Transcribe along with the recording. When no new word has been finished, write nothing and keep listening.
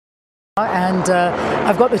And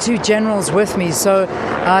I've got the two generals with me, so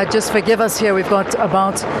just forgive us here. We've got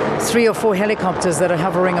about 3 or 4 helicopters that are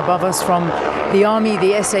hovering above us from the Army,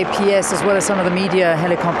 the SAPS, as well as some of the media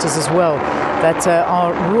helicopters as well, that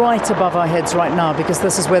are right above our heads right now, because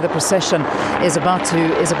this is where the procession is about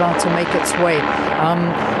to make its way.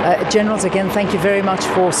 Generals, again, thank you very much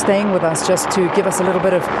for staying with us, just to give us a little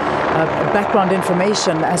bit of background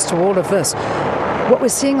information as to all of this. What we're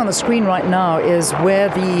seeing on the screen right now is where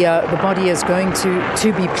the body is going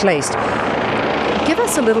to be placed. Give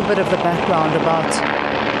us a little bit of the background about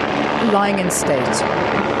lying in state.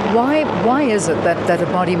 Why is it that a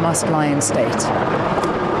body must lie in state?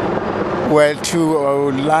 Well,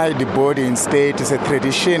 to lie the body in state is a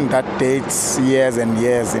tradition that dates years and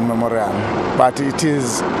years immemorial. But it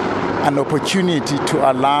is an opportunity to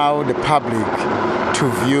allow the public to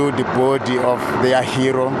view the body of their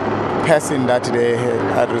hero, person that they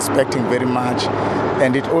are respecting very much,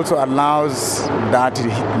 and it also allows that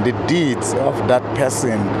the deeds of that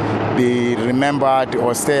person be remembered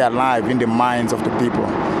or stay alive in the minds of the people,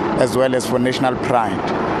 as well as for national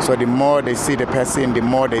pride. So the more they see the person, the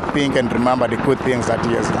more they think and remember the good things that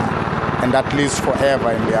he has done, and that lives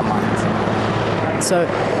forever in their minds. So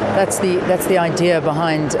that's the idea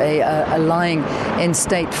behind a lying in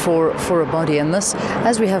state for a body, and this,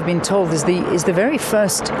 as we have been told, is the very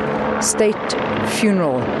first state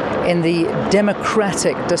funeral in the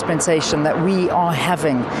democratic dispensation that we are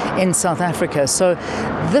having in South Africa. So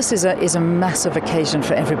this is a massive occasion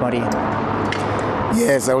for everybody.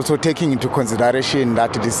 Yes, also taking into consideration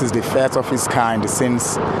that this is the first of its kind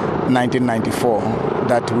since 1994,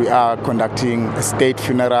 that we are conducting a state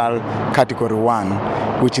funeral category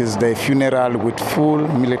 1, which is the funeral with full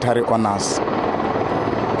military honors.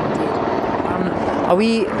 Are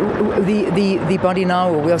we the body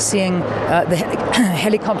now? We are seeing the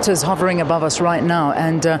helicopters hovering above us right now,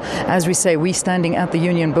 and as we say, we're standing at the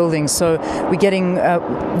Union Building, so we're getting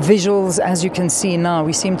visuals. As you can see now,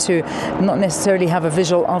 we seem to not necessarily have a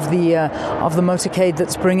visual of the motorcade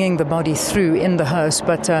that's bringing the body through in the hearse,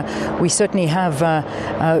 but we certainly have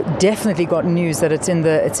definitely got news that it's in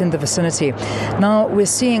the vicinity. Now we're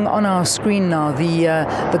seeing on our screen now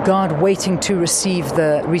the guard waiting to receive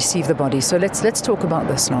the body. So let's talk about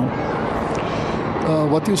this now.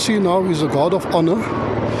 What you see now is a guard of honor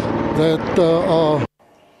that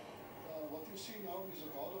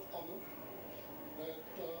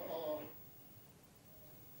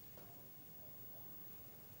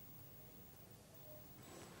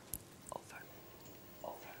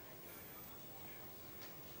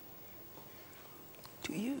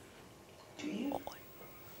Do you?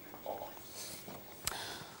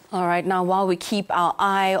 All right, now while we keep our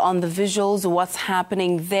eye on the visuals of what's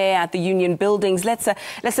happening there at the Union Buildings, let's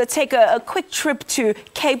take a quick trip to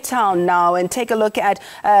Cape Town now and take a look at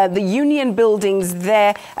the Union Buildings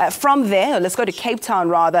there. From there, let's go to Cape Town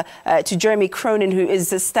rather, to Jeremy Cronin, who is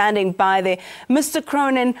standing by there. Mr.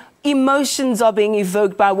 Cronin, emotions are being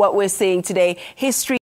evoked by what we're seeing today. History